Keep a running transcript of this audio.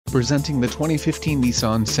Presenting the 2015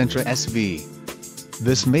 Nissan Sentra SV.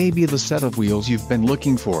 This may be the set of wheels you've been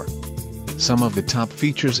looking for. Some of the top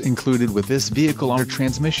features included with this vehicle are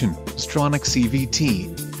transmission, Xtronic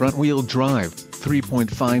CVT, front-wheel drive,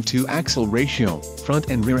 3.52 axle ratio, front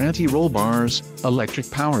and rear anti-roll bars,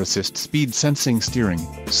 electric power assist speed sensing steering,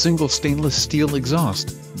 single stainless steel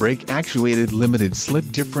exhaust, brake-actuated limited slip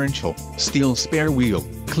differential, steel spare wheel,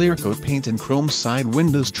 clear coat paint and chrome side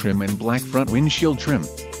windows trim and black front windshield trim.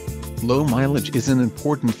 Low mileage is an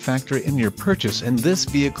important factor in your purchase, and this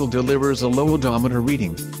vehicle delivers a low odometer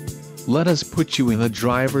reading. Let us put you in the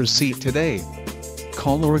driver's seat today.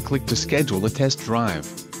 Call or click to schedule a test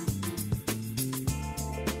drive.